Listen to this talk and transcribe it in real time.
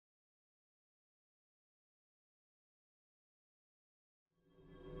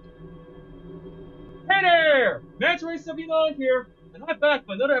Menacing here, and I'm back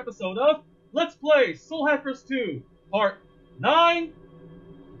for another episode of Let's Play Soul Hackers 2, Part 9.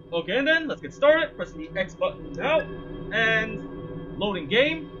 Okay, and then let's get started. Press the X button now, and loading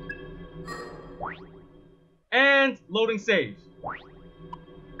game, and loading save.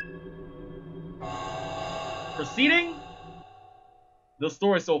 Proceeding. The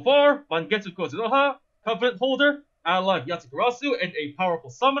story so far: Mangetsu Kozunoha, Covenant Holder, ally Yatsukurasu, and a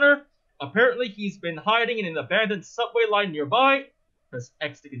powerful summoner. Apparently, he's been hiding in an abandoned subway line nearby. Press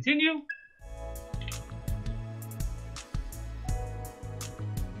X to continue.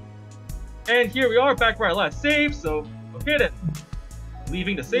 And here we are, back where I last saved, so okay then.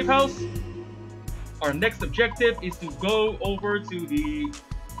 Leaving the safe house. Our next objective is to go over to the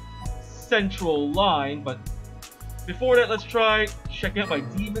central line, but before that, let's try checking out my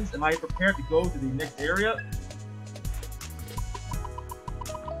demons. Am I prepared to go to the next area?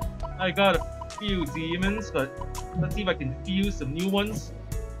 I got a few demons, but let's see if I can fuse some new ones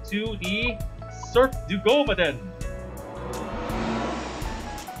to the Surf Dugova then.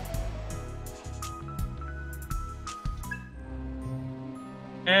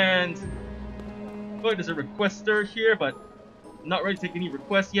 And oh, there's a requester here, but I'm not ready to take any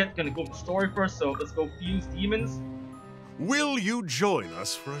requests yet. Gonna go with the story first, so let's go fuse demons. Will you join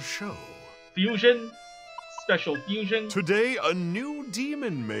us for a show? Fusion. Special fusion. Today, a new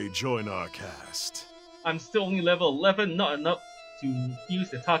demon may join our cast. I'm still only level 11, not enough to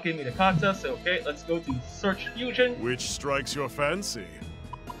fuse the Takemi Nakata, so okay, let's go to search fusion. Which strikes your fancy?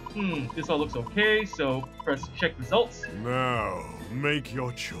 This all looks okay, so press check results. Now, make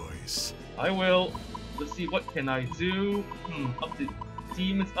your choice. I will. Let's see, what can I do? Up to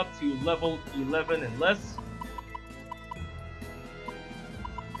demons up to level 11 and less.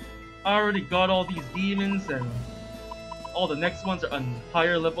 I already got all these demons, and all the next ones are on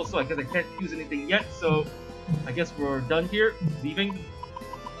higher levels, so I guess I can't use anything yet, so I guess we're done here. Leaving.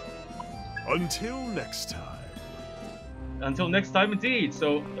 Until next time. Until next time indeed,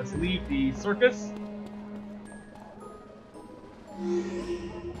 so let's leave the circus.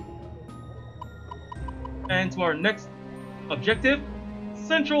 And to our next objective,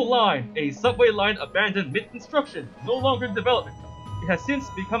 Central Line, a subway line abandoned mid-construction, no longer in development. It has since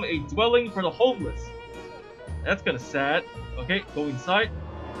become a dwelling for the homeless. That's kinda sad. Okay, go inside.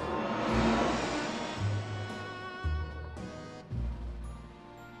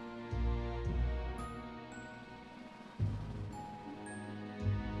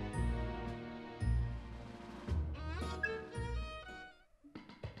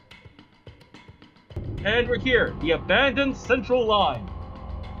 And we're here, the abandoned Central Line.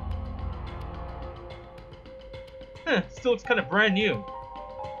 Still looks kind of brand new.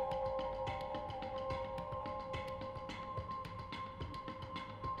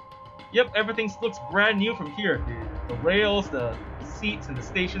 Yep, everything looks brand new from here. The rails, the seats, and the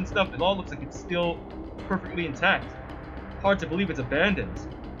station stuff, it all looks like it's still perfectly intact. Hard to believe it's abandoned.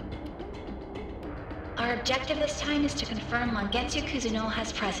 Our objective this time is to confirm Mangetsu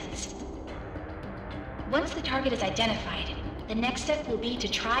Kuzunoha's presence. Once the target is identified, the next step will be to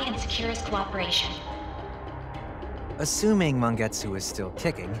try and secure his cooperation. Assuming Mangetsu is still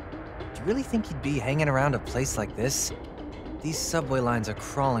kicking, do you really think he'd be hanging around a place like this? These subway lines are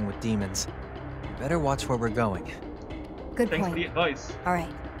crawling with demons. We better watch where we're going. Good Thanks point. for the advice. All right,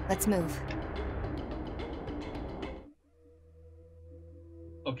 let's move.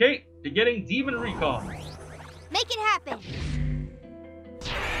 Okay, beginning Demon Recon. Make it happen!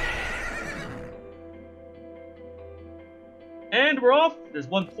 And we're off. There's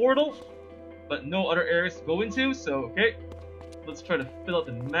one portal, but no other areas to go into, so okay. Let's try to fill out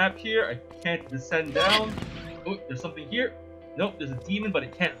the map here. I can't descend down. Oh, there's something here. Nope, there's a demon, but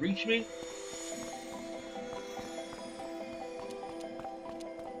it can't reach me.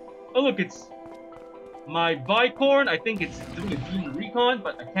 Oh look, it's my Vicorn. I think it's doing a Demon Recon,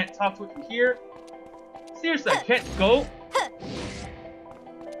 but I can't talk to it from here. Seriously, I can't go?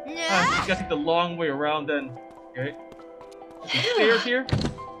 I gotta take the long way around then. Okay. There's some stairs here.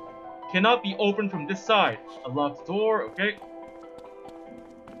 Cannot be opened from this side. A locked door, okay.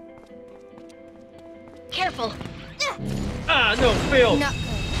 Careful! Ah, no, failed. Not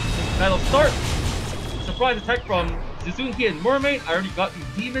Battle start. Surprise attack from Suzuki and Mermaid. I already got these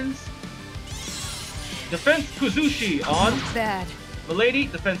demons. Defense Kuzushi on. bad. Milady,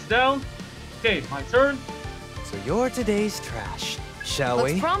 defense down. Okay, my turn. So you're today's trash, shall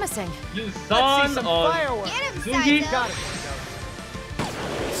Looks we? promising. Use Zan on Suzuki. Got it.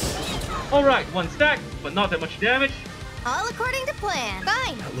 Alright, one stack, but not that much damage. All according to plan.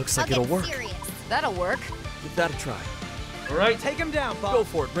 Fine. That looks like it'll work. That'll work. Give that a try. Alright. Take him down, Bob. Go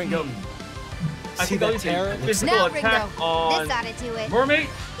for it, Ringo. I think I'll use a physical Now, attack Ringo. on This ought to do it. Mermaid.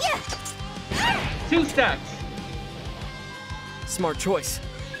 Yeah. 2 stacks. Smart choice.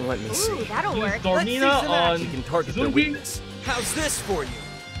 Let me see. Ooh, that'll Use work. Dormina on You can target their Zungi. weakness. How's this for you?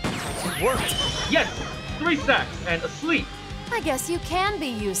 It worked. Yes, 3 stacks and asleep. I guess you can be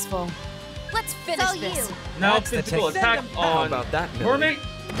useful. Let's finish So this. you. Now That's the physical take. attack How on about that, Millie? Mermaid.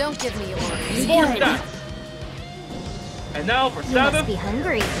 Don't give me orders. 4 stacks. And now for You must Sabbath. be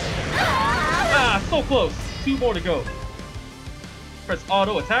hungry. Ah, so close. 2 more to go. Press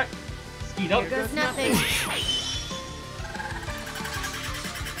auto attack. Speed up. Here goes nothing.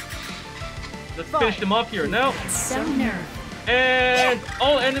 Let's finish them off here now. So nerve. And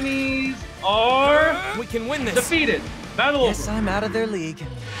all enemies are We can win this. defeated. Battle Guess over. I'm out of their league.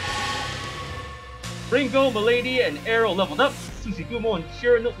 Ringo, Milady, and Arrow leveled up. Susigumo and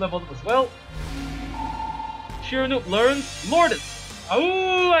Shiranuk leveled up as well. Shiranuk learns Lordus.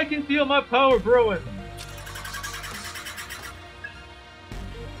 Oh, I can feel my power growing.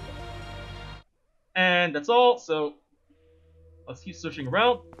 And that's all, so let's keep searching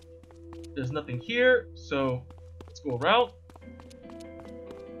around. There's nothing here, so let's go around.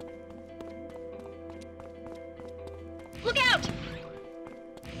 Look out!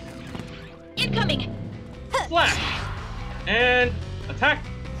 Incoming! Slash! And attack!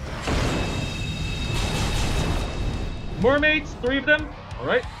 Mermaids, 3 of them.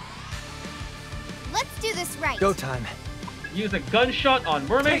 Alright. Let's do this right. Go time. Use a gunshot on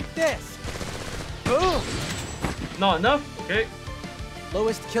Mermaid. Take this. Boom. Not enough. Okay.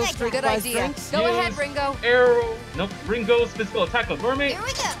 Lowest kill Good streak Good by idea. Sphinx. Go Use ahead, Ringo. Arrow. Nope. Ringo's physical attack on Mermaid. Here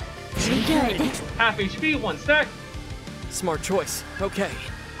we go. Pretty good. Half HP, 1 stack. Smart choice. Okay.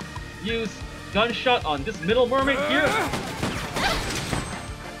 Use gunshot on this middle mermaid here.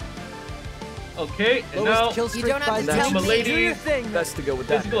 Okay, and now Lowest kill You streak don't have by to That's tell Sphinx. me. Milady. Do your thing. Best to go with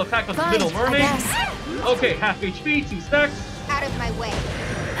that. physical attack on the Fine, middle I mermaid. guess. Okay, half HP, 2 stacks. Out of my way.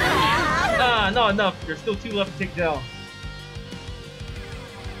 Ah, not enough. There's still 2 left to take down.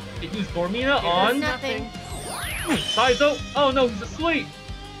 It used Dormina on Nothing. Saizo. Oh no, he's asleep.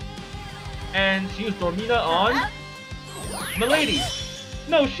 And she used Dormina on Milady.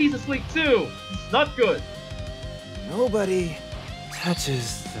 No, she's asleep too. This is not good. Nobody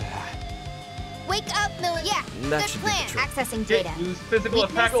touches that. Wake up, Millie. Yeah, That good should be the plan. trick. Accessing Okay, data. use physical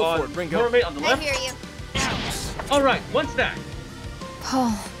Weakness? attack Go on for it, Ringo. mermaid on the I left. hear you. Alright, 1 stack.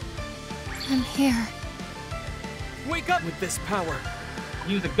 Paul, I'm here. Wake up with this power.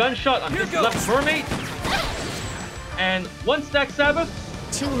 Use a gunshot on Here this goes. left mermaid. And 1 stack Sabbath.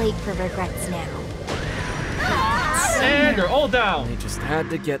 Too late for regrets now. And they're all down. They just had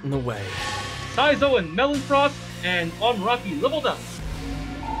to get in the way. Saizo and Melonfrost and Onraki leveled up.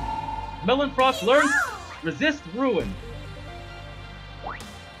 Melonfrost learns Resist Ruin.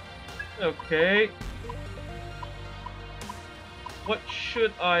 Okay. What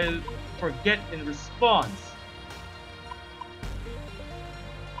should I forget in response?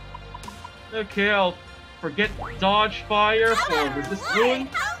 Okay, I'll forget Dodge Fire for Resist Ruin.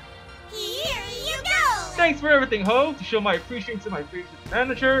 Here you go. Thanks for everything, Ho! To show my appreciation to my favorite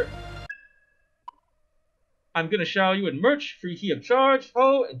manager. I'm gonna shower you in merch, free key of charge,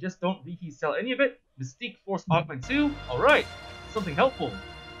 Ho, and just don't sell any of it. Mystique Force Augment 2. Alright, something helpful.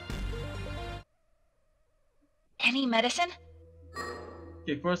 Any medicine?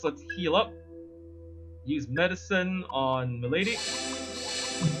 Okay, first let's heal up. Use medicine on Milady.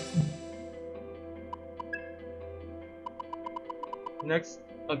 Next,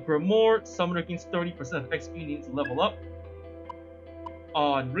 a Grimoire. Summoner gains 30% of XP needs to level up.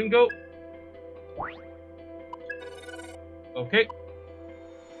 On Ringo. Okay.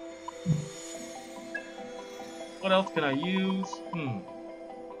 What else can I use?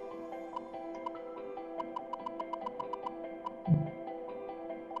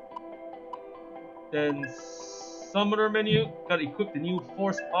 Then Summoner menu. Gotta equip the new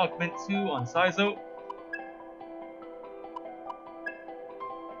Force Augment 2 on Saizo.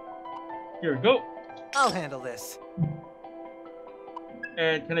 Here we go. I'll handle this.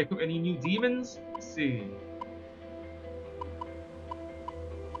 And can I equip any new demons? Let's see.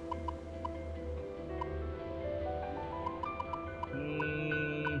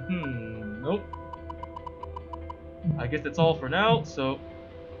 Nope. I guess that's all for now, so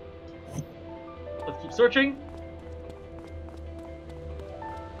let's keep searching.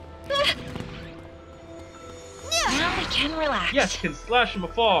 Now we can relax. Yes, can slash from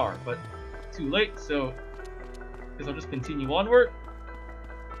afar, but too late, so I guess I'll just continue onward.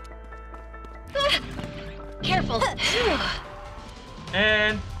 Careful.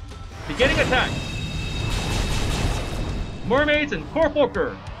 And beginning attack. Mermaids and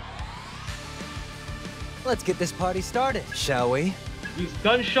Corpoker. Let's get this party started, shall we? Use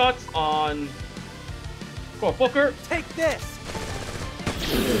gunshots on Booker. Take this!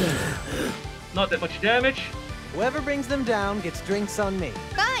 Not that much damage. Whoever brings them down gets drinks on me.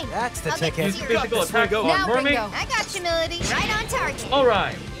 Fine. That's the I'll get ticket. Use serious. physical attack on Now, Mermaid. Ringo. I got you, Melody. Right on target.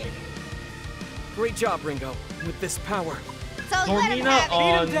 Alright. Great job, Ringo. With this power. So let him Dormina have it. Beat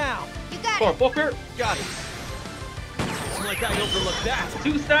on him down! You got it. Booker. Got it. Like I overlooked that.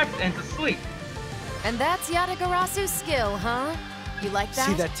 2 stacks and to sleep. And that's Yatagarasu's skill, huh? You like that?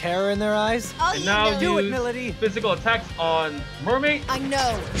 See that terror in their eyes? Oh, And you now know. Do it, use Melody. physical attacks on Mermaid. I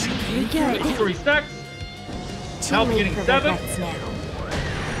know. 3 stacks. Too Now late getting for 7. regrets now.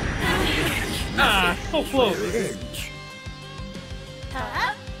 Ah, so close.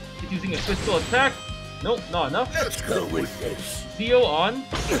 Huh? He's using a physical attack. Nope, not enough. Let's go with this. Zeo on.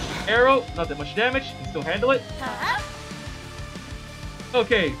 Arrow, not that much damage. Can still handle it. Huh?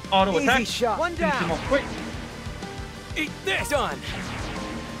 Okay, auto Easy attack. shot. One Finish him down. off quick. Eat this. Done.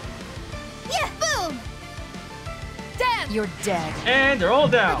 Yeah, boom. Dan! You're dead. And they're all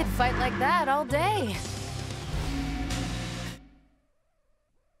I could down. fight like that all day.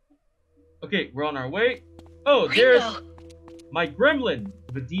 Okay, we're on our way. Oh, there's Ringo. my gremlin,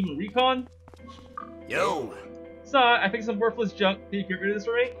 the demon recon. Yo. So I think some worthless junk. Can you get rid of this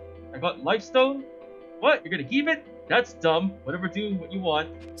for me? I got lifestone. What? You're gonna keep it? That's dumb. Whatever, do what you want.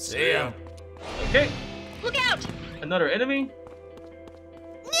 See ya. Okay, Look out! another enemy.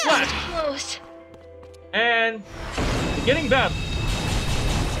 That was Flash. close. And beginning battle.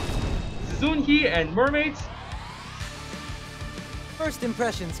 Suzunki and mermaids. First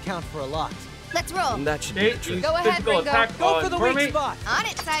impressions count for a lot. Let's roll. And that should be Okay, the use truth. Go ahead, physical Ringo. attack Go on for the weak mermaid. spot. On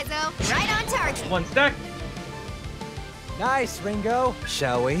it, Sizo. Right on target. 1 stack. Nice, Ringo.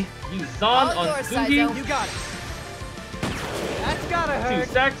 Shall we? Use Zon All on yours, Suzunki. Saizo. You got it. That's gotta 2 hurt.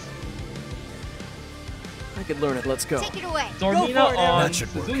 stacks. I could learn it. Let's go. Take it away. Dormina Go for it, Aaron. on That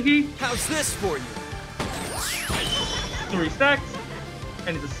should work. Suzunki. How's this for you? 3 stacks.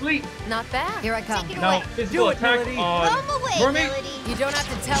 And it's asleep. Not bad. Here I come. Take it Now away. physical Do it, attack Melody. Throw on 'em away, mermaid. Melody. You don't have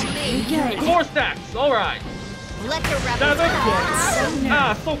to tell me. 4 stacks. Alright. Let the rebels Seven. out.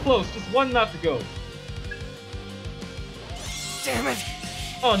 Ah, so close. Just 1 left to go. Damn it.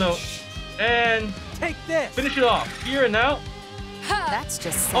 Oh no. And Take this. finish it off. Here and now. That's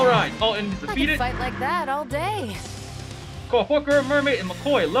just sad. Alright, all enemies I could defeated. fight like that all day. Booker, Mermaid, and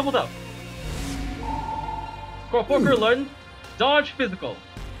McCoy leveled up. Booker learned Dodge Physical.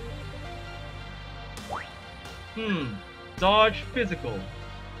 Dodge Physical.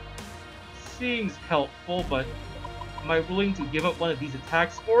 Seems helpful, but am I willing to give up one of these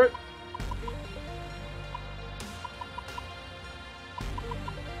attacks for it?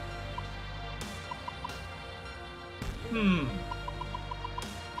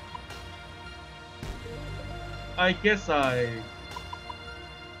 I guess I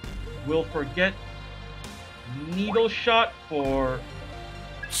will forget Needle Shot for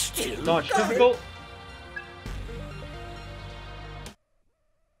Dodge Physical.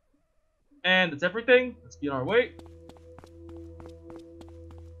 And that's everything. Let's be on our way.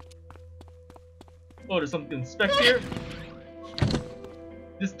 Oh, there's something to inspect here.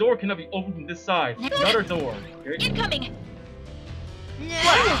 This door cannot be opened from this side. Another door. Okay, Incoming!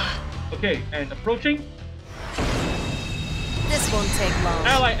 okay, and approaching. This won't take long.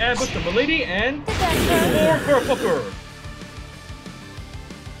 Ally ambush the Milady and Did that hurt? 4 Booker.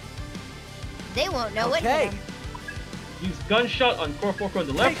 They won't know what Okay. hit 'em. Use gunshot on Booker on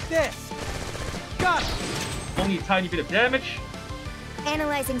the left. Take this. Got it. Only a tiny bit of damage.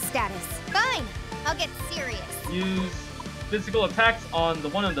 Analyzing status. Fine. I'll get serious. Use physical attacks on the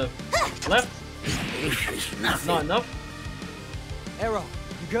one on the left. Not enough. Arrow,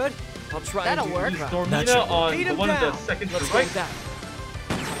 you good? I'll try That'll and do work. Use That Dormina should work. on Beat the him one on the down. second to the Let's go right. with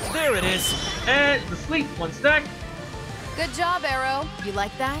that. There it is. And the sleep, 1 stack. Good job, Arrow. You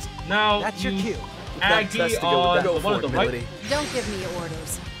like that? Now That's your use cue. That's Aggie to go with on that. the Go one for on it, the right. Melody. Don't give me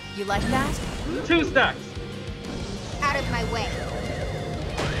orders. You like that? 2 stacks. Out of my way.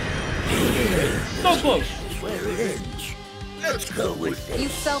 So close. Let's go with this. You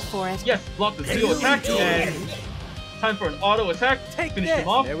fell for it. Yes, block the Zeo attack and time for an auto attack. Take Finish this. him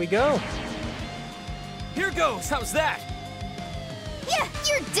off. There we go. Here goes. How's that? Yeah,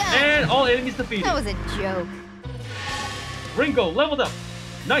 you're done. And all enemies defeated. That was a joke. Ringo leveled up.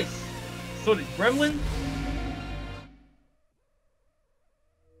 Nice. So did Gremlin.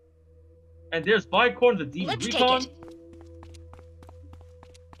 And there's Bicorn the Demon Let's take Recon. it.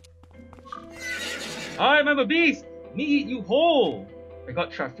 I'm a beast. Me eat you whole. I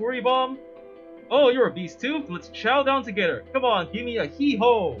got Trafuri Bomb. Oh, you're a beast too? Let's chow down together. Come on, give me a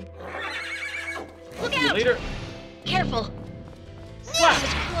hee-ho. Look See you out! later. Careful. Slap!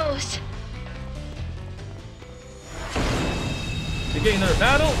 That was close. Beginning another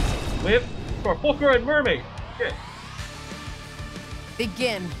battle with Corpoker and Mermaid. Okay.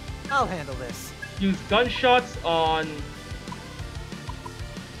 Begin. I'll handle this. Use gunshots on,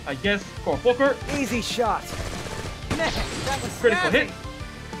 I guess, Corpoker. Easy shot. Man, that was Critical snazzy. hit.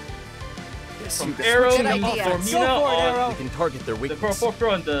 Yes, From you can Arrow, switch use it Good up. idea. Formina Go for it, on Arrow. We can target their the weakness.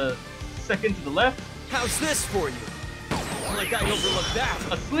 Corpoker on the second to the left. How's this for you? Like I overlooked that.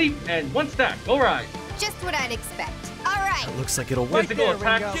 Asleep and one stack. Alright. Just what I'd expect. All right. It looks like it'll work. Physical there,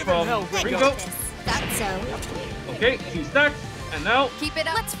 attack Ringo. Give him from hell, Let's Ringo. do this. Thought so. Okay, 2 stacks. And now Keep it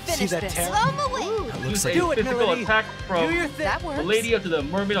up. Let's finish that this. tear? Slow 'em away. It use looks a like Do it, physical Melody. attack Do from your thing. That works. the lady up to the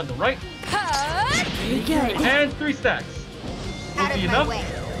mermaid on the right. Cut. Pretty good. And 3 stacks. Out Will of be my enough? way.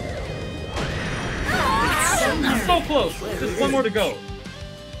 So close. Just one more to go.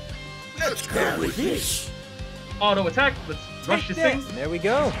 let's go with this. Auto attack. Let's rush this thing. There we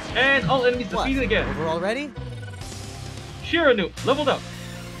go. And all enemies What? defeated again. Over already? Shiranu leveled up.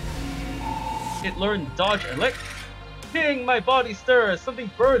 It learned dodge elect. Hitting my body stirs. Something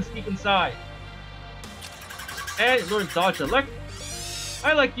burns deep inside. And it learned dodge elect.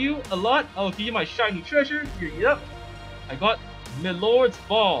 I like you a lot. I'll give you my shiny treasure. Here you up. I got Milord's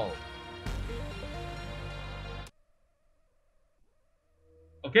Ball.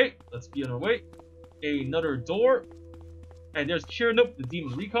 Okay, let's be on our way. Another door. And there's Chirnup, the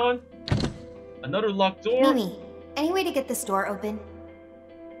Demon Recon. Another locked door. Mimi, any way to get this door open?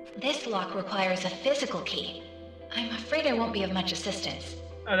 This lock requires a physical key. I'm afraid I won't be of much assistance.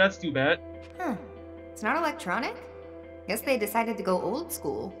 Ah, that's too bad. Huh. It's not electronic? Guess they decided to go old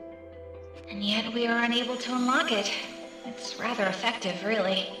school. And yet we are unable to unlock it. It's rather effective,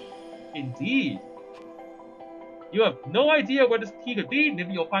 really. Indeed. You have no idea where this key could be.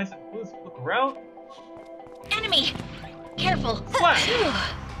 Maybe you'll find some clues to look around. Enemy! Careful! Slap! Phew.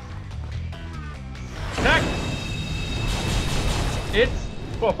 Attack! It's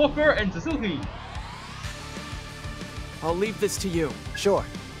for Hooker and Suzuki. I'll leave this to you. Sure.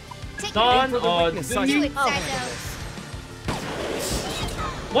 Take Dawn for the on weakness, Do Suzuki. it, I'll Saito. handle this.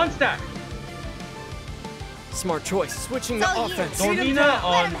 1 stack. Smart choice. Switching It's to all you. offense. Shoot 'em Dormina down.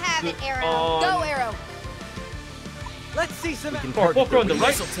 on Let 'em have it, Arrow. on Go, Arrow. Let's see some. We can For target Booker their on the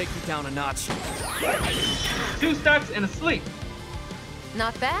weakness. right. Will take you down a notch. 2 stacks and asleep.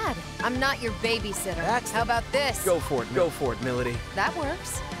 Not bad. I'm not your babysitter. That's How about this? Go for it, Melody. That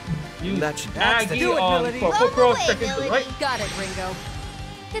works. Use That should- that's the- Aggie Do it, on Melody. for Blow Hooker away, second to the Melody. right. Got it, Ringo.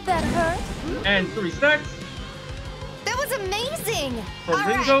 Did that hurt? And 3 stacks. That was amazing! For All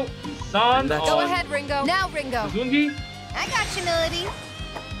right. Ringo, San That's- Go on ahead, Ringo. Now, Ringo. Suzuki. I got you, Melody.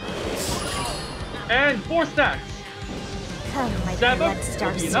 And 4 stacks. Come, my Stab blood up. star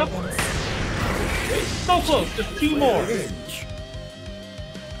Will be enough. servants. So close, just 2 more.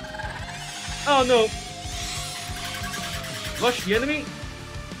 Oh no. Rush the enemy.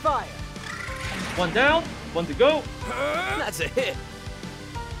 Fire. 1 down, 1 to go. That's a hit.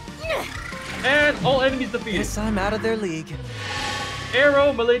 And all enemies defeated. Guess I'm out of their league.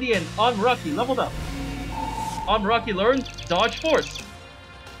 Arrow, Milady, and Onraki leveled up. Onraki learned Dodge Force.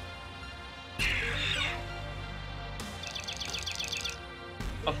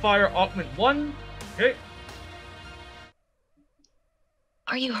 A Fire Augment 1. Okay,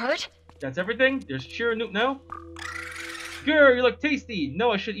 Are you hurt? that's everything. There's Chiranoop now. Grr, you look tasty.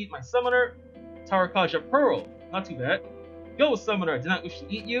 No, I should eat my summoner. Tarakaja Pearl. Not too bad. Go, summoner. I do not wish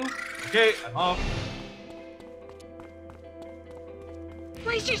to eat you. Okay, I'm off.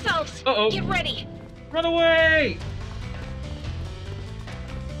 Brace yourselves! Uh-oh. Get ready! Run away!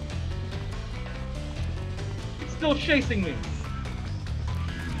 It's still chasing me.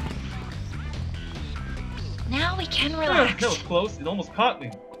 Now we can Ugh, relax. that was close. It almost caught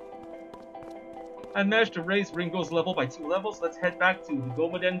me. I managed to raise Ringo's level by 2 levels. Let's head back to the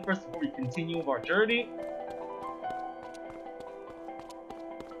Gomaden first before we continue with our journey.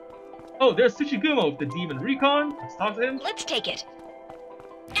 Oh, there's Tsuchigumo with the Demon Recon. Let's talk to him. Let's take it.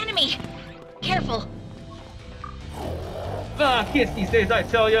 Enemy! Careful! Ah, kids these days, I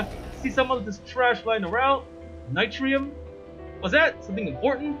tell ya. See some of this trash lying around? Nitrium? Was that something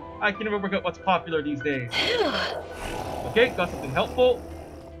important? I can never work out what's popular these days. Phew. Okay, got something helpful.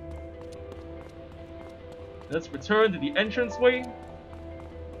 Let's return to the entranceway.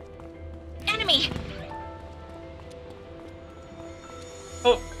 Enemy!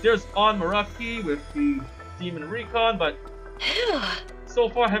 Oh, there's On Maraki with the Demon Recon, but Phew. so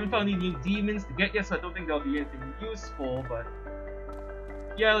far I haven't found any new demons to get yet, so I don't think there'll be anything useful, but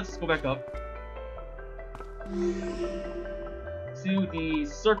yeah, let's just go back up. To the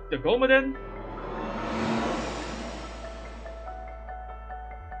Cirque de Gomaden.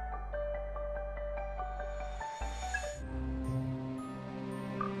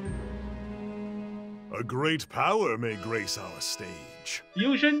 A great power may grace our stage.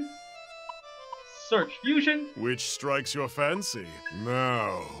 Fusion. Search fusion. Which strikes your fancy?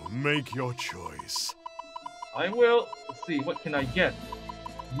 Now, make your choice. I will. Let's see, what can I get?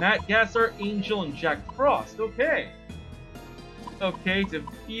 Matt Gasser, Angel, and Jack Frost. Okay. Okay, to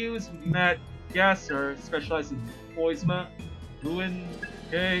fuse Matt Gasser, specialized in Poisma, Ruin.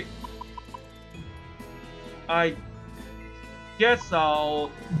 Okay. I guess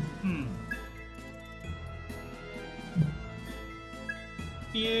I'll.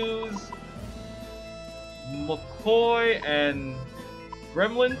 Fuse McCoy and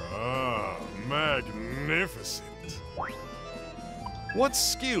Gremlin. Ah, magnificent. What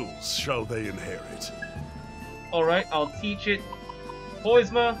skills shall they inherit? Alright, I'll teach it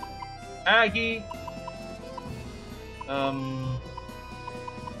Poisma, Aggie,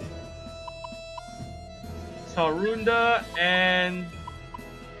 Tarunda, and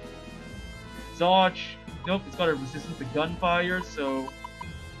Dodge. Nope, it's got a resistance to gunfire, so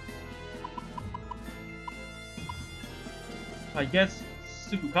I guess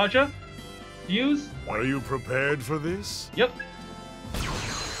Sukukaja. Fuse. Are you prepared for this? Yep.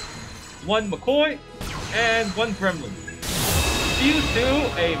 One McCoy and one Gremlin. Fuse to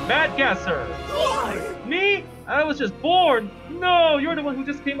a Mad Gasser. Me? I was just born. No, you're the one who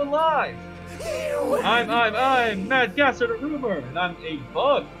just came alive. I'm Mad Gasser the Rumor, and I'm a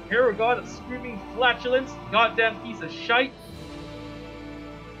bug, paragon of screaming flatulence, goddamn piece of shite.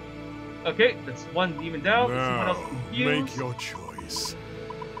 Okay, that's one demon down. Let's see what else can fuse. Make your choice.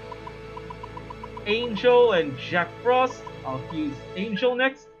 Angel and Jack Frost. I'll fuse Angel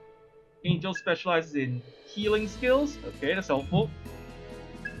next. Angel specializes in healing skills. Okay, that's helpful.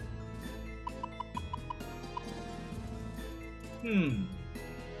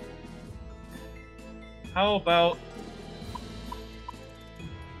 How about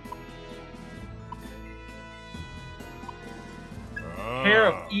Pair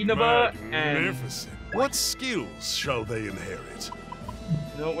of Inaba and... Magnificent. What skills shall they inherit?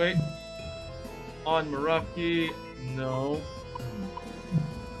 No, wait. On Meraki, no.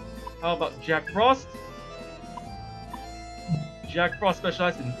 How about Jack Frost? Jack Frost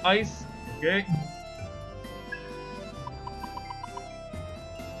specialized in ice. Okay.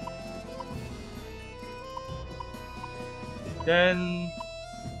 Then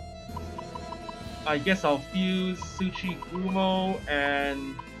I guess I'll fuse Tsuchi Gumo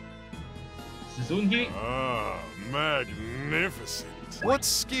and Suzunhi. Ah, magnificent. What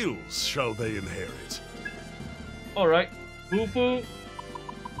skills shall they inherit? Alright. Bufu.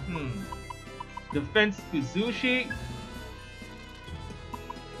 Defense Kuzushi.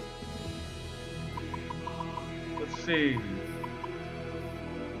 Let's see.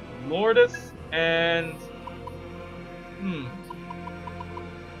 Lourdes and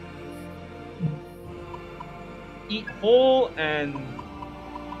Eat Whole and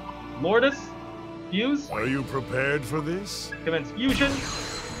Lourdes. Fuse. Are you prepared for this? Commence fusion.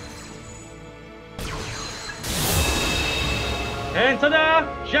 And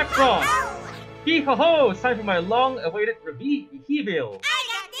ta-da! Jack Frost! Hee-ho-ho! It's time for my long-awaited reveal.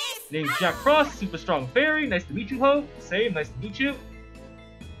 Named Jack Frost, super strong fairy. Nice to meet you, ho. Same, nice to meet you.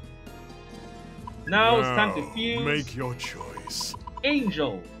 Now it's time to fuse. Make your choice.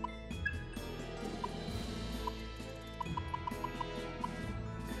 Angel.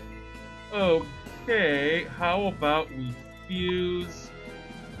 Okay, how about we fuse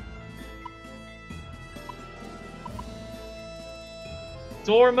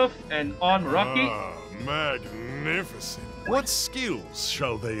Dormuth and Onraki? Ah, magnificent. What skills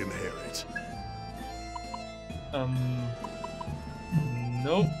shall they inherit?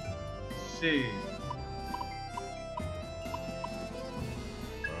 Nope. Let's see.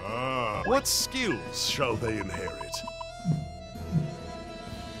 Ah, what skills shall they inherit?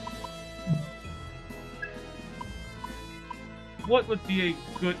 What would be a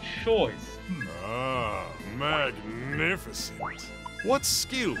good choice? Ah, magnificent. What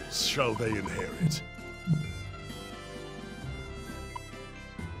skills shall they inherit?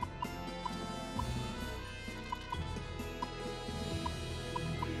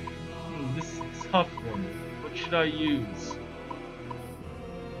 This is a tough one. What should I use?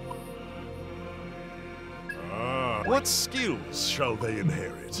 Ah, what skills shall they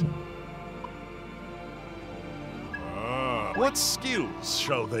inherit? Ah, what skills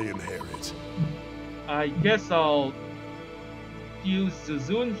shall they inherit? I guess I'll use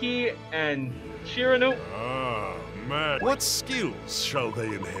Suzunhi and Shirano. Ah, man. What skills shall they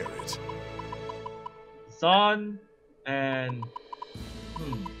inherit? Zan and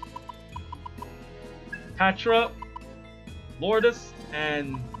Patra, Lourdes,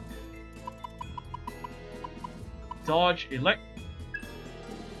 and dodge elect.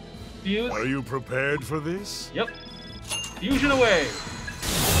 Fuse. Are you prepared for this? Yep. Fusion away.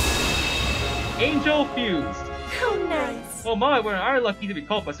 Angel fused. How nice. Oh my, we're lucky to be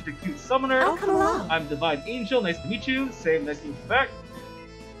called by such a cute summoner. Oh, come along. I'm Divine Angel, nice to meet you. Same, nice to meet you back.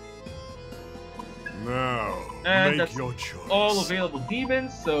 Now, And make that's your choice. all available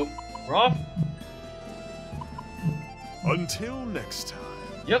demons, so we're off. Until next time.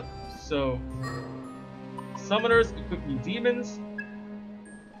 Yep, so summoners equip new demons.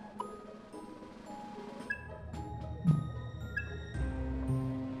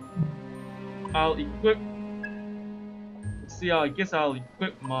 I'll equip. Let's see, I guess I'll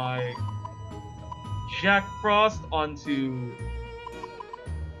equip my Jack Frost onto.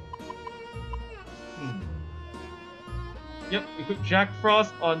 Yep, equip Jack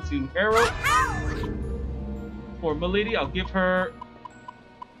Frost onto Arrow. For Milady, I'll give her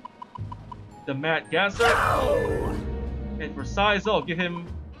the Mad Gasser. And for Size, I'll give him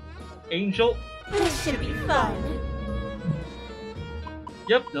Angel. This should be fun.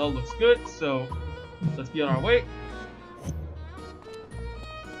 Yep, that all looks good, so let's be on our way.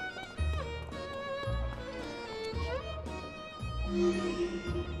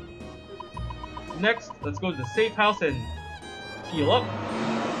 Next, let's go to the safe house and heal up.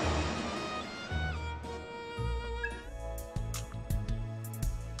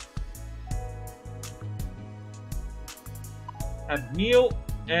 Have meal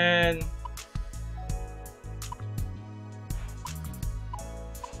and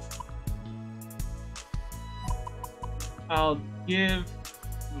I'll give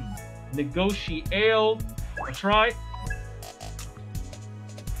Negotiate Ale a try.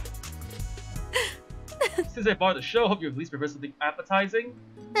 Since I bought the show, hope you've at least prepared something appetizing.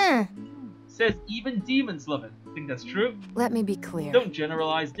 Says even demons love it. Think that's true? Let me be clear. Don't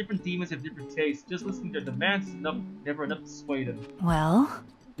generalize. Different demons have different tastes. Just listening to their demands is never enough to sway them. Well?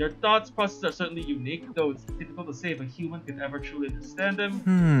 Their thoughts processes are certainly unique, though it's difficult to say if a human can ever truly understand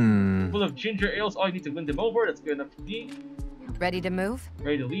them. Full of ginger ales, all you need to win them over. That's good enough for me. Ready to move?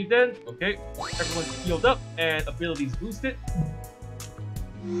 Ready to leave then? Okay. Everyone's healed up and abilities boosted.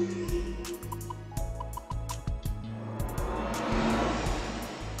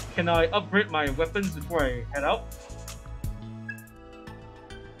 Can I upgrade my weapons before I head out?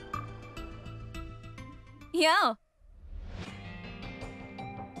 Yo.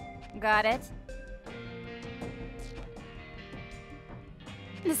 Got it.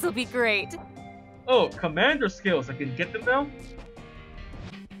 This'll be great. Oh, commander skills. I can get them now?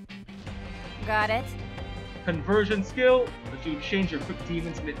 Got it. Conversion skill. Let you change your quick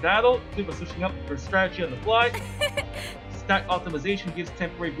demons mid-battle. Good for switching up your strategy on the fly. Stack optimization gives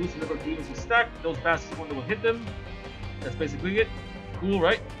temporary boost to the number of demons you stack. Those bastards won't will hit them. That's basically it. Cool,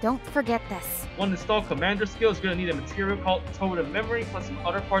 right? Don't forget this. One install commander skill is going to need a material called Totem Memory, plus some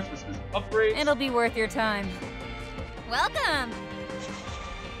other parts for specific upgrades. It'll be worth your time. Welcome!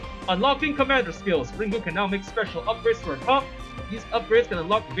 Unlocking commander skills. Ringo can now make special upgrades to her comp. These upgrades can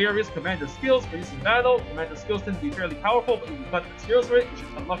unlock various commander skills for use in battle. Commander skills tend to be fairly powerful, but if you've got materials for it, you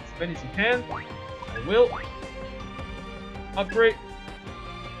should unlock as many as you can. I will. Upgrade.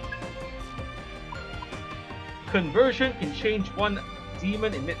 Conversion can change one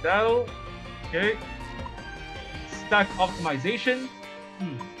demon in mid-battle. Okay. Stack optimization.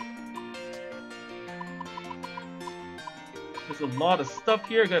 There's a lot of stuff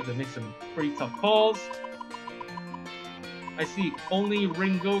here. Got to make some pretty tough calls. I see only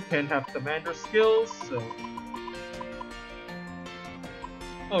Ringo can have commander skills, so...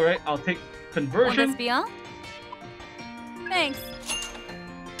 Alright, I'll take conversion. Will this be all? Thanks.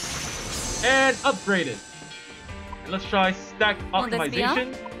 And upgraded. Let's try stack Will this be all?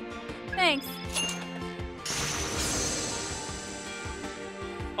 optimization. Thanks.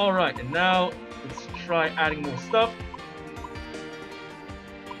 Alright, and now let's try adding more stuff.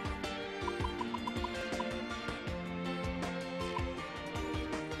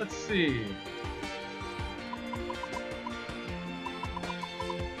 Let's see.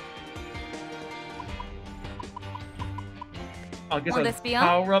 I guess Will I'll this be all?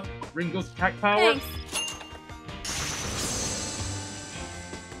 power up Ringo's attack power. Thanks.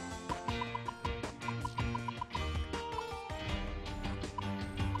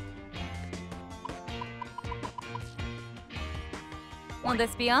 Will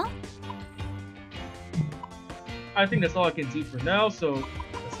this be all? I think that's all I can do for now, so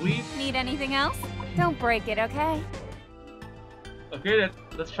let's leave. Need anything else? Don't break it, okay? Okay,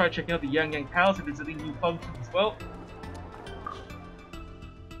 let's try checking out the Yang Yang Palace if there's any new functions as well.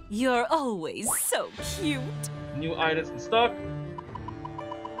 You're always so cute. New items in stock.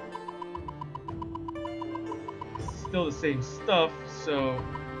 still the same stuff, so...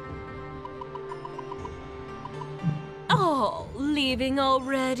 Oh, leaving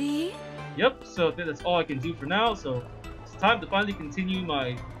already? Yep, so I think that's all I can do for now, so it's time to finally continue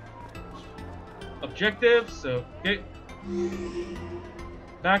my objective, so, okay.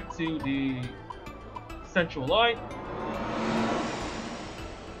 Back to the central line.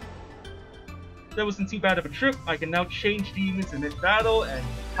 That wasn't too bad of a trip. I can now change demons in mid-battle and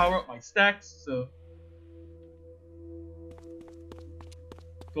power up my stacks, so...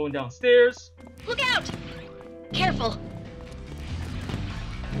 Going downstairs. Look out! Careful.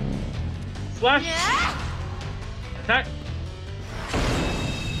 Slash. Attack.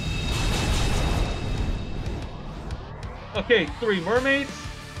 Okay, 3 mermaids.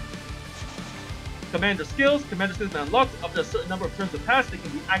 Commander skills. Commander skills are unlocked. After a certain number of turns have passed, they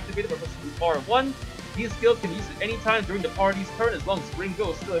can be activated by pressing R1. These skills can be used at any time during the party's turn as long as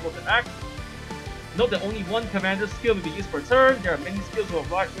Ringo is still able to act. Note that only one commander skill will be used per turn. There are many skills with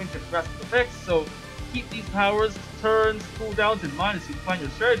a wide range of drastic effects, so keep these powers, turns, cooldowns in mind as you plan your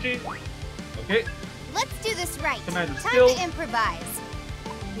strategy. Okay. Let's do this right. Commander Time skills. to improvise.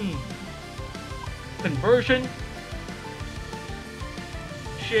 Conversion.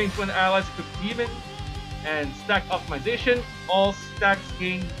 Change when allies equip demon. And stack optimization. All stacks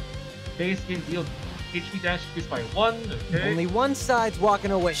gain base gain deal HP damage increased by 1. Okay. Only one side's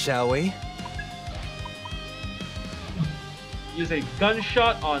walking away, shall we? Use a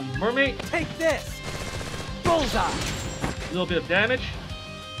gunshot on mermaid. Take this! Bullseye! A little bit of damage.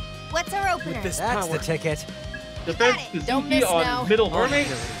 What's our opener? This That's power. the ticket. Defense Don't Kazuki miss on now. middle mermaid.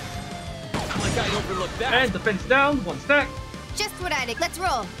 Like I overlooked that. And defense down, 1 stack. Just what I'd. Let's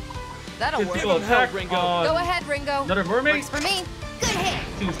roll. That'll work. Physical attack Ringo. on Go ahead, Ringo. another mermaid. Works for me. Good hit.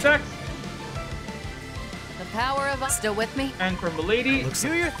 2 stacks. The power of us. Still with me? And for Milady,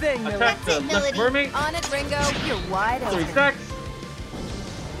 Do your thing, Millie. attack the That's it, left Milady. mermaid. On it, Ringo. You're wide 3 open. stacks.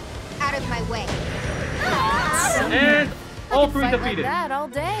 Out of my way. And all Could 3 fight like defeated. that all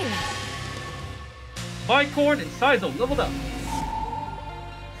day. Bicorn and Saizo leveled up.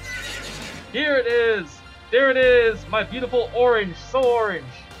 Here it is. There it is. My beautiful orange. So orange.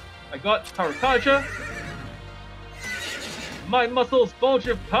 I got Karakaja. My muscles bulge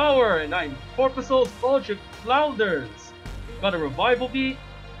with power, and my corpuscles bulge with flounders. Got a revival beat.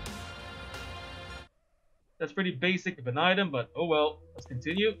 That's pretty basic of an item, but oh well. Let's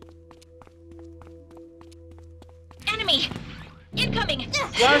continue. Enemy! Incoming!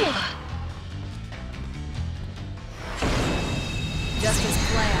 Slash. Just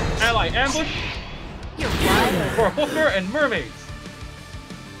as planned. Ally ambush You're wide open. for Hooker and mermaids.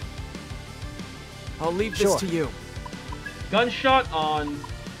 I'll leave Sure. this to you. Gunshot on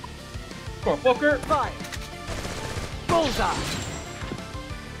Hooker. Fire! Bullseye!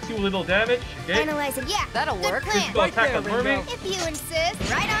 2 little damage. Okay. Analyzing. Yeah. That'll Good work. plan. Physical Right attack there, on mermaid. Ringo. If you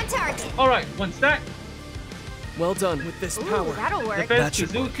insist. Right on target. Alright, 1 stack. Well done with this Ooh, power. that'll work. Defense That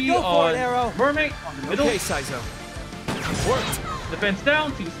should work. Suzuki Go for on it, Arrow. mermaid on the middle. Okay, Saizo. Worked. Defense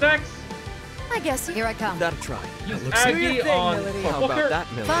down, 2 stacks. I guess here I come. That'll try. Use That looks Do your Aggie thing, on Melody. How Hooker. about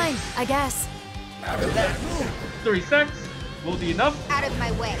that, Millie? Fine, I guess. 3 stacks. Will be enough. Out of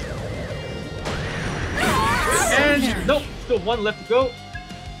my way. And nope, still 1 left to go.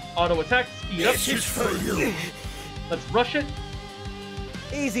 Auto attack, speed up. Let's rush it.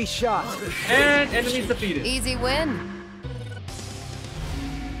 Easy shot. And enemies defeated. Easy win.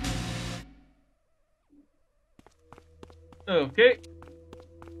 Okay.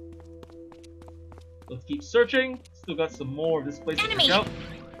 Let's keep searching. Still got some more of this place to Enemy! check out.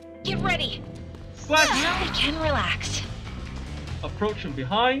 Get ready! Slash! Now we can relax. Approach from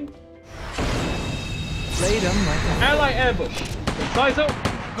behind. Played him like a... Ally ambush. From Saizo,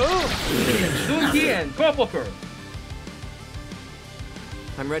 Suzuki, and Korpoker.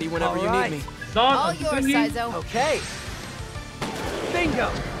 I'm ready whenever All you right. need me. Zan All on yours, Suzuki. Saizo. Okay. Bingo!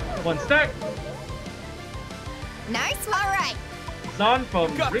 1 stack. Nice. All right. Zan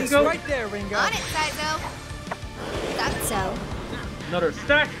from Got this Ringo. Right there, Ringo. On it, Saizo. Thought so. Another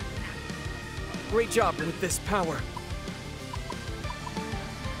stack. Great job with this power.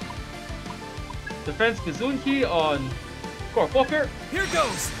 Defense Kazunki on Korpoker. Here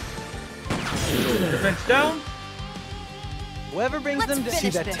goes. Defense down. Whoever brings Let's them to see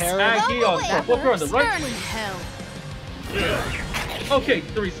finish the this. terror. Aggie on That Korpoker on the right. Burning hell. Okay,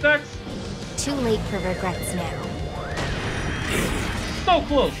 3 stacks. Too late for regrets now. So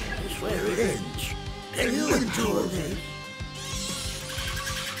close.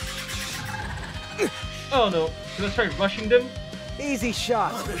 Oh no. Let's try rushing them. Easy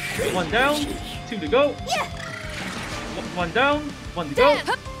shot. 1 down. 2 to go. Yeah. 1 down. 1 to go.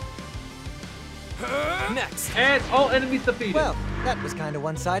 Next. And all enemies defeated. Well, that was kind of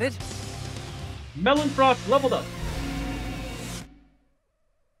one-sided. Melon Frost leveled up.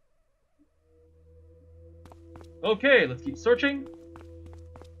 Okay, let's keep searching.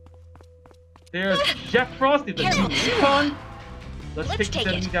 There's Jack Frost, the new recon. Let's take this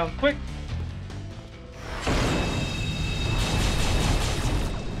enemy down quick.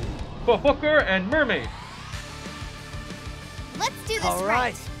 Hooker and Mermaid. Let's do this All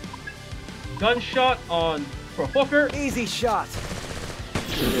right. Gunshot on Hooker. Easy shot.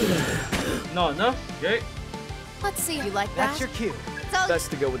 Not enough. Okay. Let's see. You like that? That's your cue. So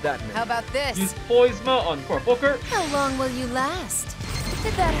Best to go with that man. How about this? Use Poisma on Hooker. How long will you last?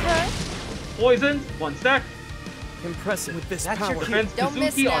 Did that hurt? Poisoned. 1 stack. Impressive with this That's power. your cue. Defense Don't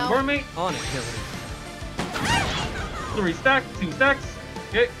miss Kazuki now. on Mermaid. On it, Hillary. 3 stack. 2 stacks.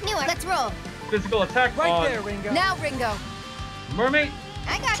 Okay. Newer. Let's roll. Physical attack Right on there, Ringo. Now, Ringo. Mermaid.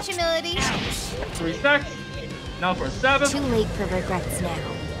 I got you, Melody. 3 stacks. Now for 7. Too late for regrets now.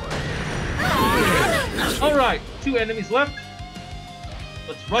 Alright, 2 enemies left.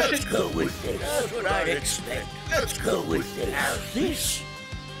 Let's rush it. Go with this. That's what I'd expect. Let's go with this. Now this.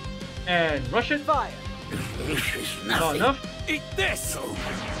 And rush it. Fire. This is Not nothing. enough. Eat this!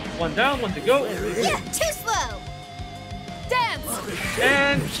 1 down, 1 to go. Yeah, too slow. Dance!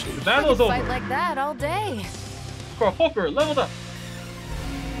 And the battle's Fight over. like that all day. Hooker leveled up.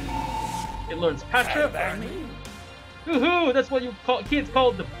 It learns Patra. Woohoo! That's what you kids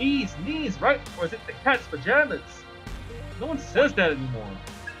call the bee's knees, right? Or is it the cat's pajamas? No one says that anymore.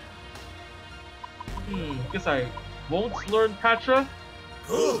 Guess I won't learn Patra.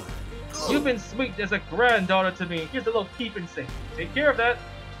 Good. You've been sweet as a granddaughter to me. Here's a little keeping thing. Take care of that.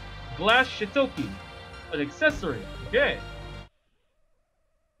 Glass Shitoki. An accessory. Okay.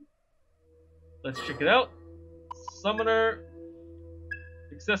 Let's check it out. Summoner.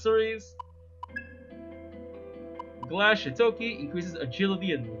 Accessories. Glass Shitoki increases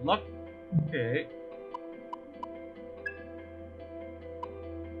agility and luck. Okay.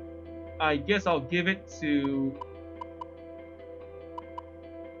 I guess I'll give it to...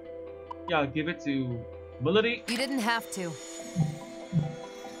 Yeah, I'll give it to Melody. You didn't have to.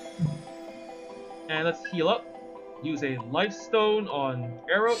 And let's heal up. Use a life stone on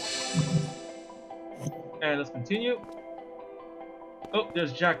Arrow. And let's continue. Oh,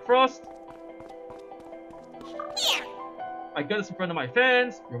 there's Jack Frost. Yeah. I got this in front of my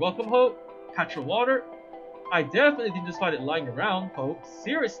fans. You're welcome, Hope. Patra water. I definitely didn't just find it lying around, Hope.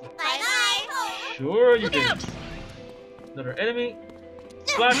 Seriously. Bye-bye. Sure you Look did. out! Another enemy.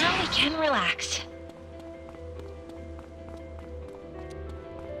 Now Splash. we can relax.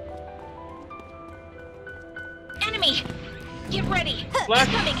 Enemy! Get ready! Slash.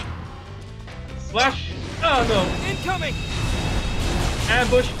 Coming! Slash. Oh no. Incoming!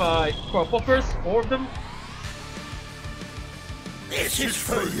 Ambushed by Corpokers. 4 of them. This is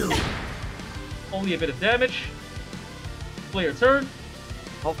for you. Only a bit of damage. Player turn.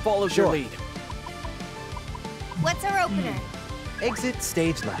 I'll follow Sure. your lead. What's our opener? Exit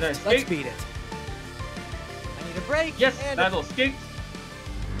stage left. Nice. Let's Escape. beat it. I need a break. Yes, and battle escaped.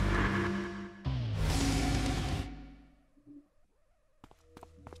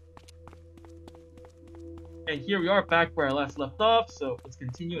 And here we are back where I last left off, so let's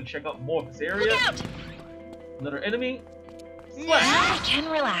continue and check out more of this area. Look out! Another enemy. Now Slash! we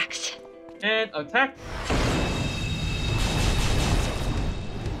can relax. And attack.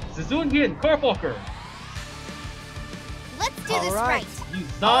 Zuzungi and Corpoker. Let's do All this right. right.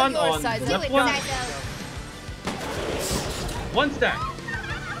 Use All Zan yours, on Saizo. the Do left it, one. Saizo. 1 stack.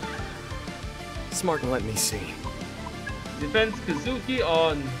 Smart, let me see. Defense Kazuki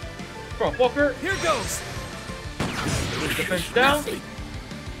on Corpoker. Here goes! Defense down.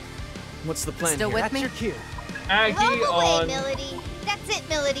 What's the plan Still here? with That's me? your cue. Aggie Blow away, on Melody. That's it,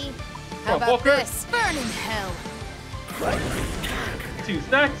 Melody. How about Corpoker. this? Burn in hell. 2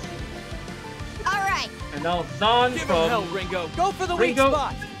 stacks. All right, And now Zan Give him hell, from Ringo! Go for the Ringo. weak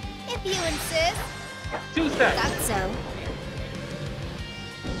spot. if you insist. 2 stacks. Thought so.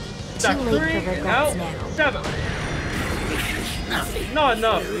 Stack Too late 3 for and regrets now now. 7. Nothing. Not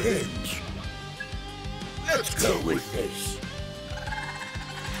enough. Let's go with this.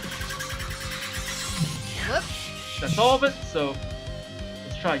 Whoop. That's all of it, so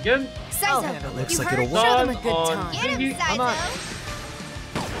let's try again. I'll Saizo, handle it. Looks you like heard? it'll work. Show them a Zan good on time. Get him, Zingy. I'm on.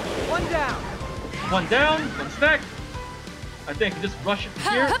 Saizo. One down. 1 down, 1 stack. I think I can just rush it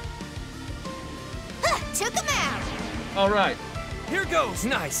from here. Took him out. Alright, Here goes!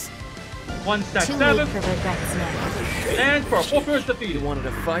 Nice! 1 stack Too 7. late for regrets now. And Corpoker is You defeated. wanted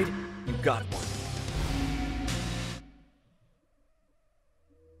a fight? You got one.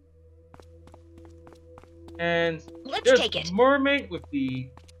 And Let's there's take it. Mermaid with the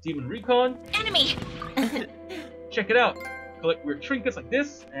Demon Recon. Enemy! Check it out. Collect weird trinkets like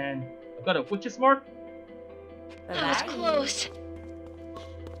this, and I've got a witch's mark. That was close.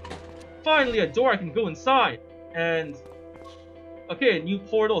 Finally, a door I can go inside. And okay, a new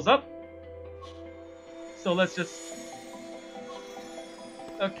portal's up. So let's just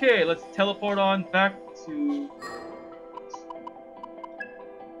let's teleport on back to.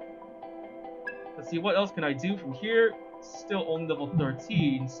 Let's see, what else can I do from here? Still only level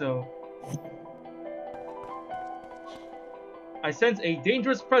 13, so I sense a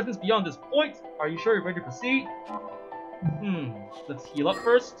dangerous presence beyond this point. Are you sure you're ready to proceed? Let's heal up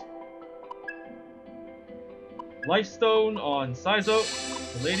first. Lifestone on Saizo,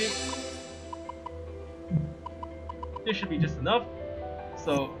 the lady. This should be just enough.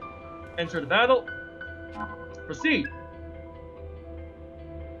 So, enter the battle. Proceed.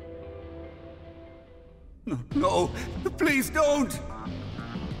 No, please don't!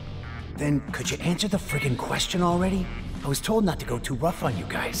 Then could you answer the friggin' question already? I was told not to go too rough on you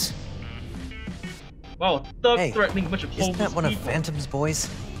guys. Wow, a thug Hey, threatening a bunch of isn't homeless that one of people. Phantom's boys?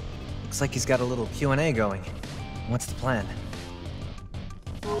 Looks like he's got a little Q&A going. What's the plan?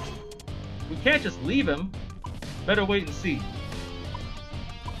 We can't just leave him. Better wait and see.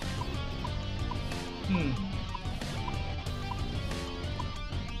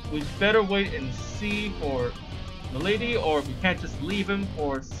 We better wait and see for Milady, or we can't just leave him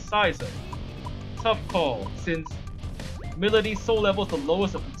for Saizo. Tough call. Since Milady's soul level is the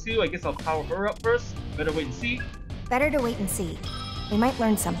lowest of the two, I guess I'll power her up first. Better wait and see. Better to wait and see. We might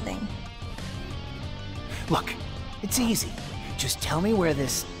learn something. Look, it's easy. Just tell me where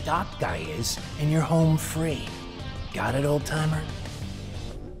this Doc guy is, and you're home free. Got it, old-timer?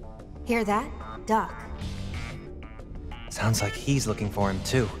 Hear that? Doc. Sounds like he's looking for him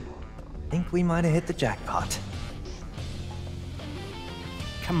too. Think we might have hit the jackpot.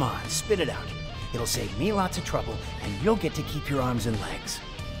 Come on, spit it out. It'll save me lots of trouble, and you'll get to keep your arms and legs.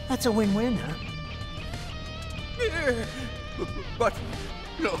 That's a win-win, huh? But,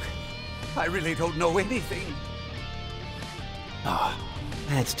 look, I really don't know anything. Oh,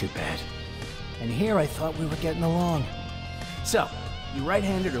 that's too bad. And here I thought we were getting along. So, you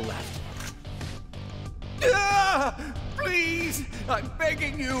right-handed or left? Ah! Please, I'm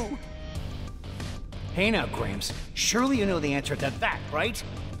begging you. Hey now, Gramps. Surely you know the answer to that, right?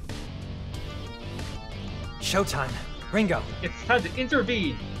 Showtime. Ringo. It's time to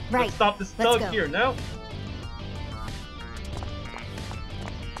intervene. Right. Let's stop this Let's thug go. here now.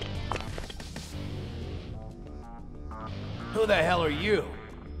 Who the hell are you?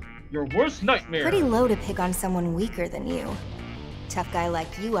 Your worst nightmare. Pretty low to pick on someone weaker than you. Tough guy like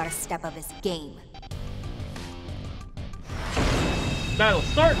you ought to step up his game. Battle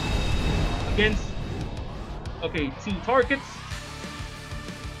start against two targets.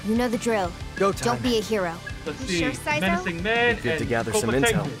 You know the drill. Go time. Don't be a hero. Let's You see, sure, Saizo? Menacing Man Good and to gather some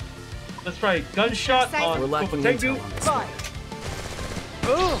Kopatengu. intel. Let's try gunshot Saizo? on We're lacking Kopatengu. intel on this.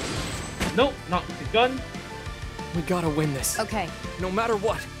 Ooh! Nope, not with the gun. We gotta win this. Okay. No matter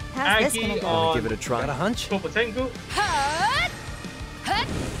what. How's this Aggie gonna go? on Give it a try. Got a hunch? Kopatengu. Hut! Hut!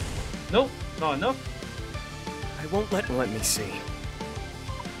 Nope, not enough. I won't let me see.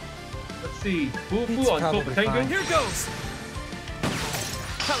 Let's see, Bufu It's on probably Kopatengu. fine. Here goes!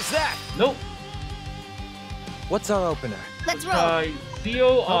 How's that? Nope. What's our opener? Let's roll. Try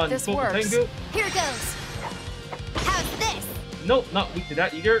Zio on this works. Kopatengu. Here goes. How's this? Nope, not weak to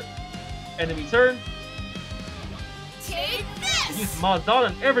that either. Enemy turn. Take this! Use Mazdan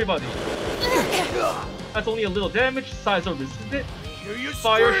on everybody. That's only a little damage. Saizo resisted it. Hear you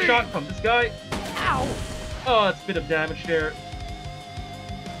Fire scream. shot from this guy. Ow! Oh, that's a bit of damage there.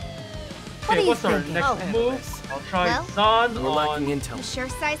 What Okay, are you what's our thinking? next I'll handle move? this. I'll try Well, Zan We're lacking on You intel. sure,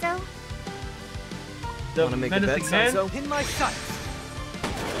 Saizo? the Wanna make a bet, Menacing Man. Saizo? In my sights.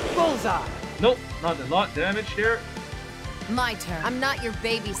 Bullseye. Nope, not a lot damage there. My turn. I'm not your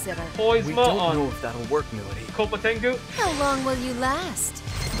babysitter. We Poisma don't on know if that'll work, Milady. Kopatengu. How long will you last?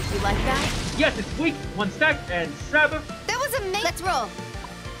 You like that? Yes, it's weak. One stack and Sabbath. That was a mate. Let's roll.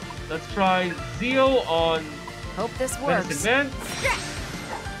 Let's try Zio on Hope this Menacing works. Man.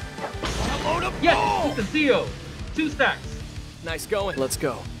 Yes, it's a Zio. 2 stacks. Nice going. Let's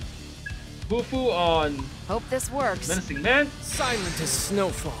go. Bufu on Hope this works. Menacing Man. Silent as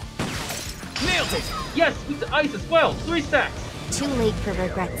snowfall. Nailed it! Yes, with the ice as well. 3 stacks. Too late for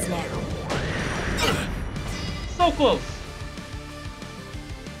regrets now. So close.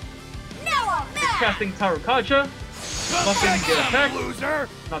 No, I'm mad! Casting Tarukaja. Buffing the attack. Loser!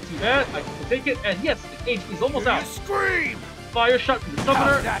 Not too bad. I can take it. And yes, the HP is almost Hear out. you scream! Fire shot from the How's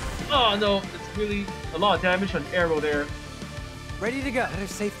summoner. that? Oh no, it's really a lot of damage on Arrow there. Ready to go. Better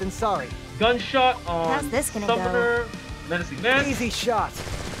safe than sorry. Gunshot on How's this gonna Summoner, Menacing Man. Easy shot.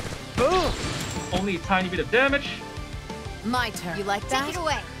 Boom. Only a tiny bit of damage. My turn. You like that? Take it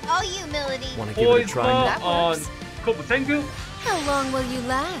away. All you, Melody. Want to give it a try? That on works. Kopotengu. How long will you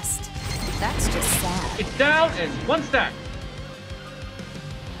last? That's just sad. It's down and 1 stack.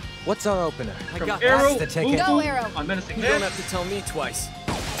 What's our opener? I From got Arrow, That's the ticket. Bufu Go, Arrow. on Menacing You don't Man. have to tell me twice.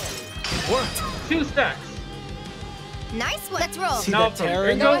 Worked. 2 stacks. Nice one. Let's roll. See Now that from terror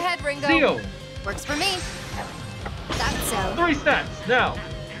in Ringo, Go ahead, Ringo. Zio. Works for me. Thought so. 3 stacks. Now,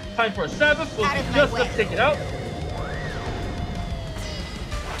 time for a Sabbath. We'll Out be of my just way. enough to take it out.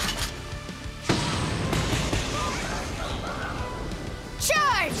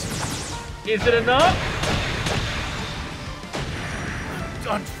 Charge! Is it enough?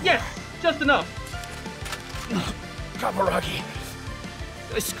 Done. Yes, just enough. Kaburagi.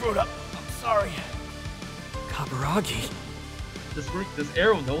 I screwed up. I'm sorry. Kaburagi. Does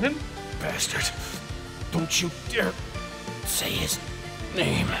Arrow know him? Bastard. Don't you dare say his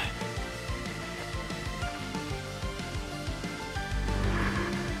name.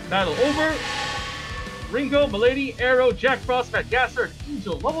 Battle over. Ringo, Milady, Arrow, Jack Frost, Matt Gasser, and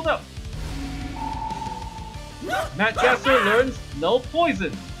Angel leveled up. Matt Gasser learns Null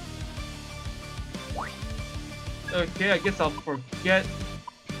Poison. Okay, I guess I'll forget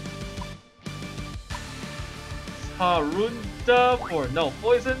Harunda for Null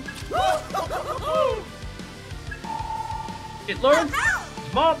Poison. It learns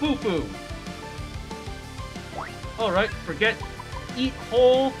Mabufu. Alright, forget Eat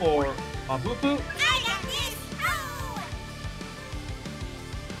Whole for Mabufu.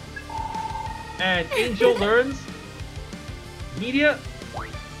 And Angel learns Media.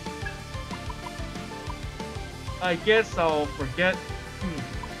 I guess I'll forget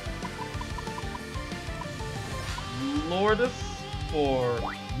Lourdes for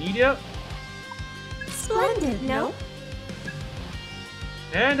Media. Splendid, no?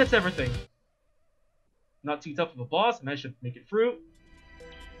 And that's everything. Not too tough of a boss, managed to make it through.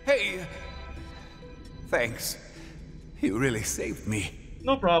 Hey! Thanks. You really saved me.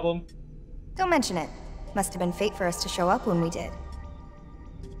 No problem. Don't mention it. Must have been fate for us to show up when we did.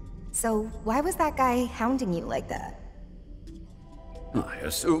 So, why was that guy hounding you like that? I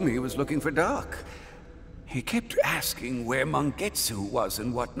assume he was looking for Doc. He kept asking where Mangetsu was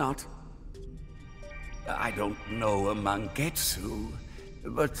and whatnot. I don't know a Mangetsu,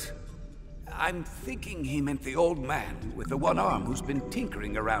 but I'm thinking he meant the old man with the one arm who's been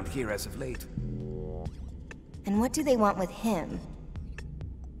tinkering around here as of late. And what do they want with him?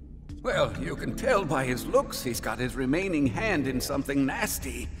 Well, you can tell by his looks he's got his remaining hand in something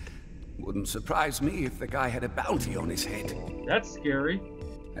nasty. Wouldn't surprise me if the guy had a bounty on his head. That's scary.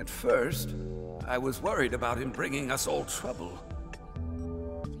 At first, I was worried about him bringing us all trouble.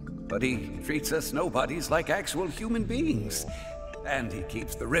 But he treats us nobodies like actual human beings. And he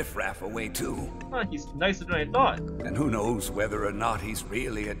keeps the riffraff away too. Huh, he's nicer than I thought. And who knows whether or not he's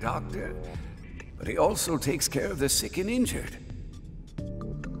really a doctor. But he also takes care of the sick and injured.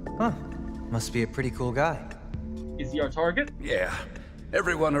 Huh. Must be a pretty cool guy. Is he our target? Yeah.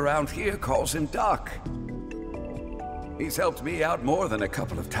 Everyone around here calls him Doc. He's helped me out more than a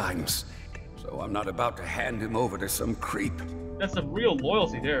couple of times. So I'm not about to hand him over to some creep. That's some real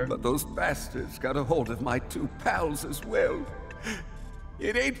loyalty there. But those bastards got a hold of my 2 pals as well.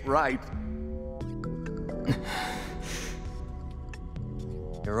 It ain't right.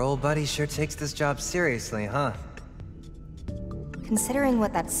 Your old buddy sure takes this job seriously, huh? Considering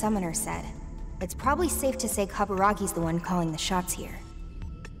what that summoner said, it's probably safe to say Kaburagi's the one calling the shots here.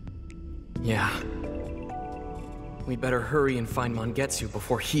 Yeah. We better hurry and find Mangetsu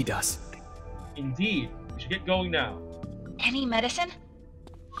before he does. Indeed. We should get going now. Any medicine?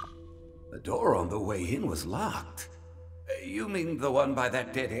 The door on the way in was locked. You mean the one by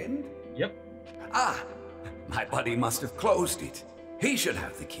that dead end? Yep. Ah, my buddy must have closed it. He should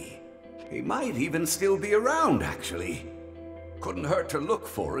have the key. He might even still be around, actually. Couldn't hurt to look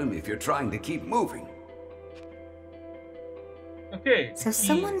for him if you're trying to keep moving. Okay. So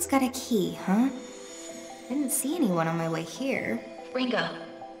someone's got a key, huh? Didn't see anyone on my way here. Ringo,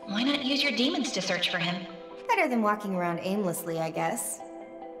 why not use your demons to search for him? Better than walking around aimlessly, I guess.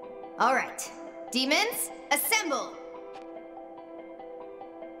 Alright. Demons, assemble!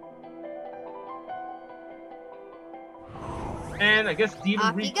 And I guess Demon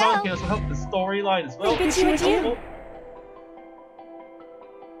Off you Recon go. can also help the storyline as well. Look at you again. Helpful.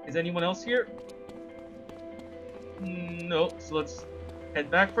 Is anyone else here? No, so let's head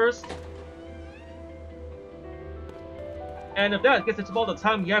back first. And with that, I guess that's all the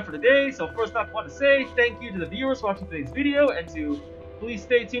time we have for today. So first off, I want to say thank you to the viewers watching today's video, and to please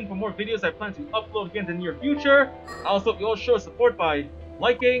stay tuned for more videos I plan to upload again in the near future. I also hope you all show support by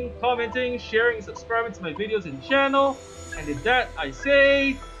liking, commenting, sharing, and subscribing to my videos and channel. And with that, I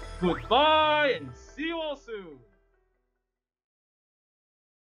say goodbye and see you all soon.